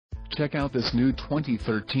Check out this new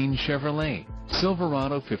 2013 Chevrolet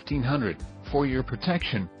Silverado 1500. For your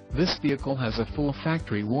protection, this vehicle has a full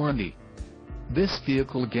factory warranty. This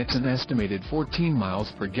vehicle gets an estimated 14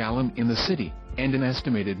 miles per gallon in the city, and an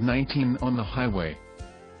estimated 19 on the highway.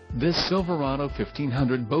 This Silverado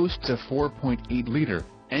 1500 boasts a 4.8-liter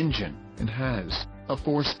engine, and has a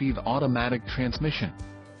 4-speed automatic transmission.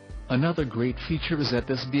 Another great feature is that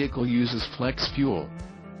this vehicle uses flex fuel.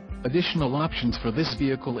 Additional options for this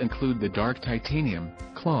vehicle include the dark titanium,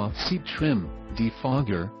 cloth seat trim,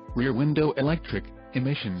 defogger, rear window electric,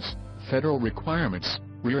 emissions, federal requirements,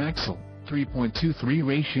 rear axle, 3.23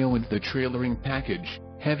 ratio and the trailering package,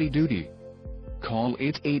 heavy duty. Call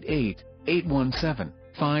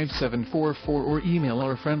 888-817-5744 or email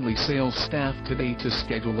our friendly sales staff today to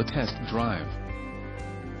schedule a test drive.